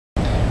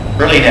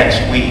Early next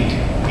week,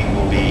 we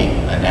will be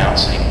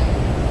announcing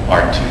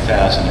our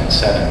 2007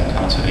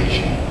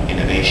 Conservation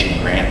Innovation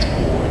Grant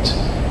Awards.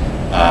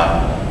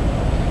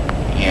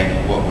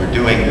 And what we're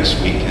doing this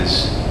week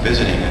is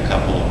visiting a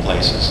couple of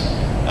places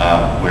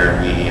where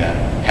we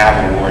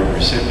have award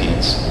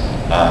recipients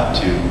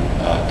to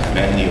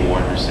commend the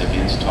award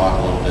recipients, talk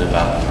a little bit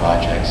about the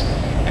projects,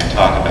 and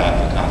talk about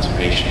the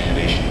Conservation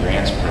Innovation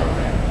Grants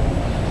Program.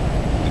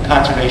 The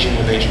Conservation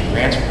Innovation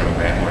Grants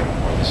Program, or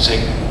the SIG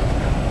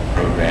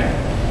program,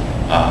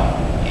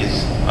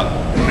 is a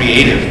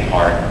creative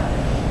part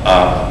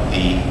of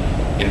the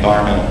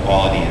Environmental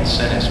Quality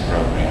Incentives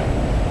Program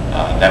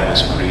that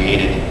was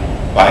created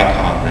by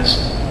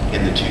Congress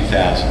in the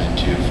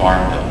 2002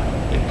 Farm Bill.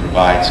 It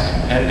provides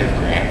competitive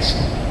grants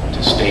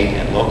to state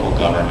and local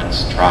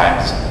governments,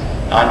 tribes,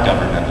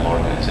 non-governmental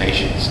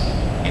organizations,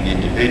 and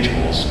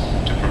individuals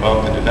to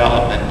promote the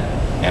development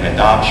and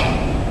adoption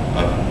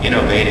of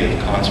innovative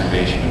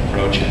conservation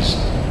approaches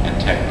and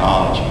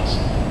technologies.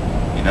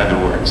 In other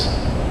words,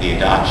 the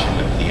adoption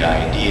of the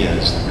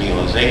ideas, the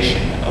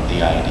realization of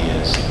the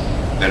ideas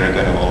that are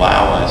going to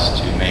allow us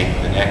to make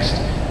the next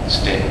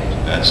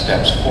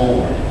steps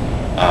forward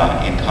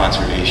in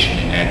conservation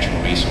and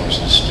natural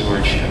resources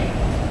stewardship.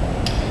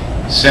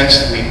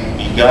 Since we've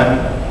begun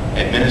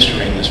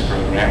administering this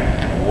program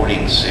and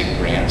awarding SIG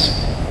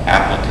grants,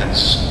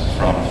 applicants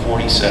from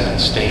 47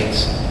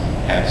 states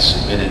have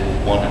submitted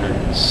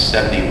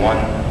 171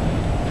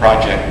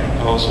 project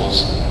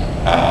proposals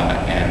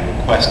and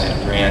requested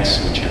grants,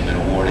 which have been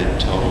awarded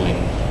totaling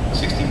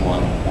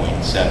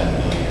 $61.7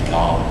 million.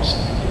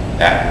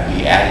 That will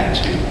be added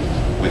to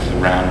with the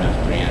round of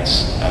grants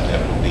that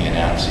we'll be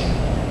announcing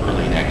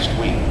early next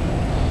week.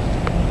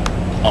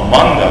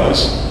 Among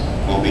those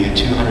will be a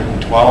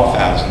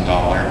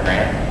 $212,000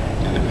 grant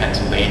to the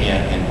Pennsylvania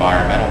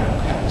Environmental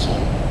Council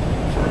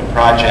for a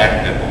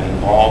project that will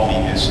involve the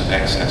use of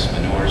excess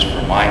manures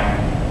for mine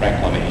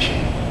reclamation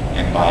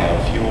and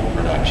biofuel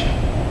production.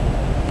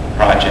 The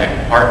project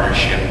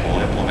partnership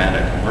will implement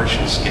a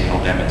commercial scale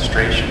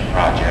demonstration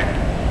project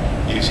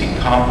using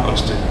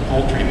composted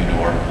poultry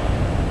manure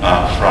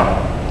from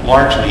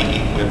largely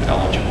EQIP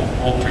eligible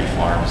poultry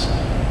farms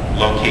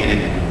located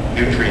in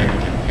nutrient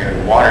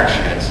impaired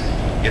watersheds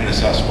in the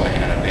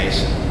Susquehanna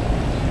Basin.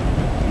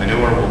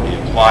 Manure will be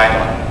applied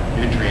on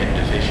nutrient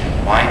deficient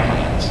mine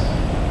lands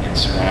in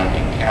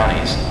surrounding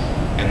counties,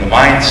 and the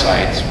mine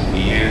sites will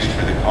be used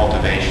for the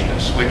cultivation of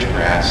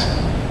switchgrass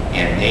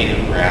and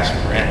native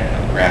grassland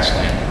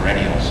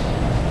perennials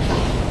for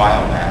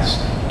biomass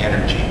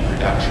energy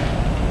production.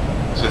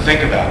 So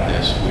think about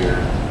this.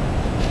 We're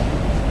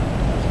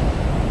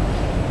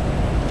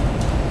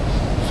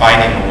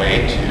finding a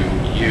way to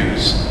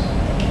use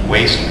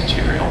waste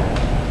material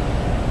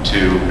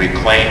to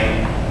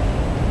reclaim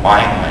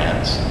mine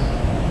lands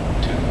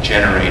to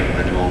generate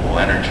renewable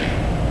energy.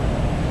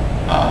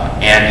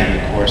 And in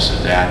the course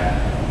of that,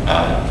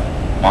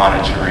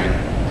 monitoring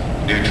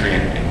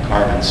nutrient and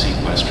carbon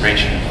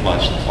sequestration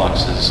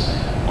fluxes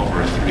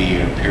over a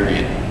 3-year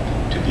period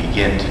to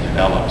begin to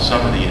develop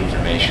some of the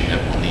information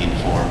that we'll need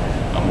for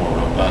a more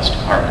robust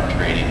carbon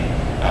trading,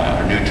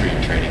 or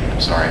nutrient trading,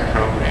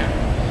 program.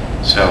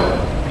 So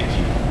if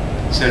you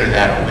consider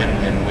that a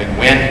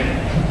win-win-win-win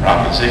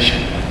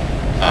proposition,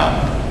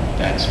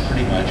 that's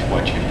pretty much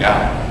what you've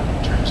got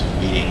in terms of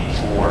meeting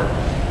 4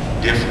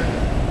 different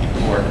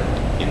important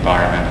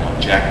environmental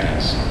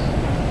objectives.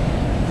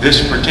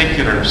 This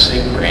particular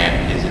SIG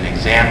grant is an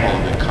example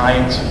of the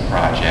kinds of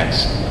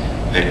projects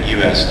that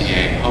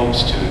USDA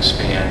hopes to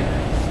expand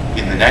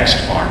in the next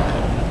Farm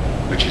Bill,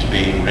 which is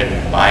being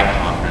written by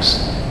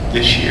Congress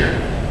this year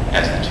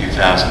as the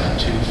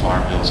 2002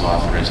 Farm Bill's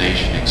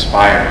authorization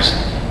expires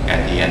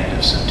at the end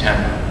of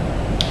September.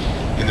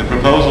 In the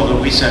proposal that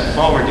we sent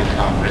forward to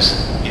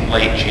Congress in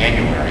late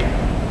January,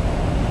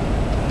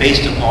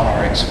 based upon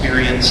our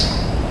experience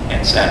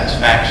and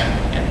satisfaction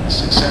and the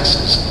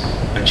successes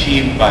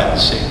achieved by the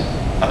SIG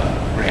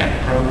grant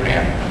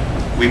program,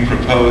 we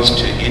proposed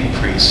to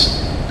increase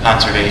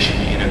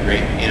conservation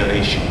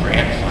innovation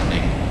grant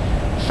funding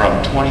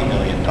from $20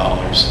 million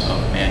of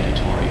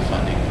mandatory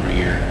funding per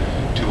year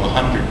to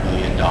 $100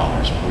 million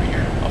per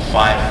year, a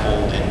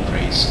 5-fold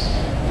increase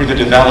for the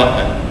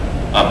development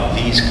of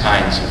these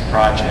kinds of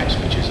projects,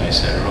 which, as I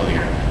said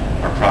earlier,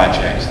 are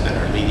projects that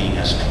are leading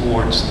us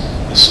towards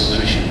the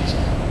solutions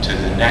to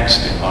the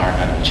next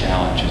environmental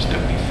challenges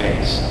that we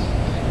face.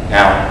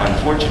 Now,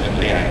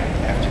 unfortunately, I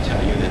have to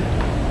tell you that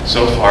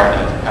so far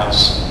the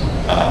House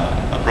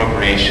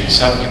Appropriations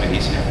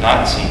Subcommittees have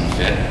not seen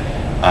fit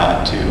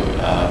to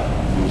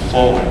move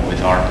forward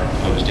with our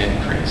proposed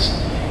increase.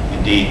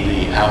 Indeed,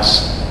 the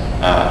House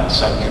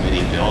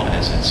Subcommittee bill,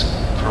 as it's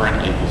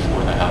currently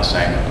before the House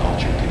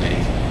Agriculture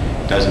Committee,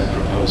 doesn't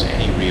propose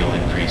any real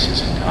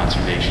increases in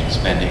conservation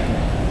spending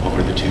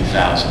over the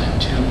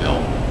 2002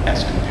 bill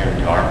as compared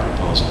to our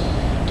proposal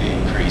to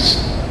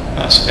increase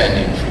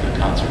spending for the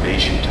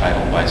conservation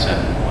title by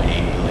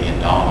 $7.8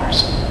 billion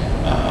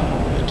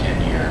over the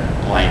 10-year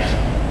life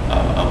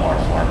of our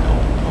Farm Bill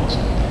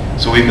proposal.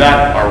 So we've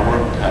got our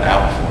work cut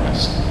out for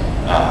us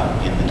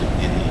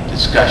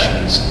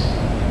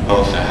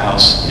both the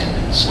House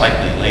and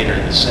slightly later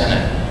the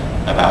Senate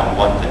about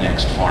what the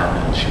next farm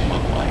bill should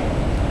look like.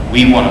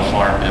 We want a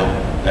farm bill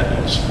that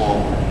moves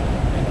forward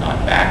and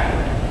not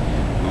backward.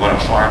 We want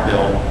a farm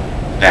bill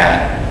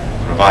that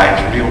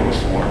provides real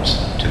reforms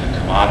to the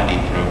commodity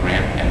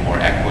program and more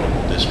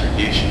equitable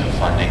distribution of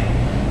funding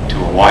to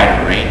a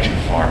wider range of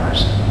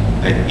farmers,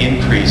 that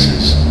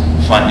increases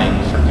funding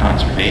for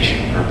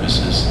conservation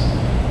purposes,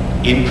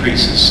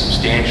 increases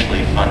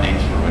substantially funding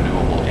for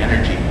renewable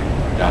energy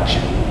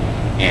production,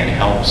 and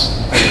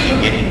helps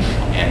beginning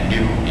and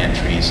new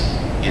entries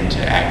into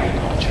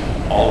agriculture.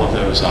 All of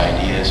those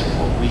ideas are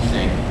what we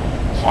think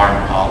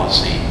farm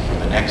policy for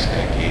the next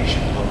decade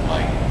should look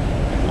like,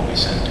 and what we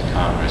sent to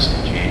Congress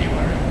in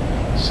January.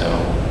 So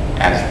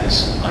as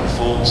this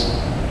unfolds,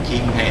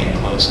 keep paying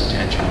close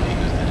attention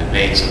because the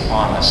debate's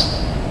upon us,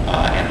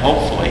 and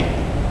hopefully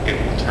it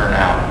will turn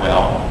out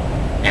well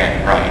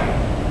and right,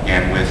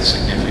 and with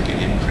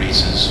significant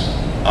increases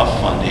of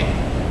funding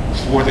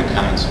for the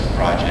kinds of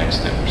projects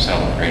that we're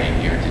celebrating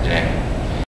here today.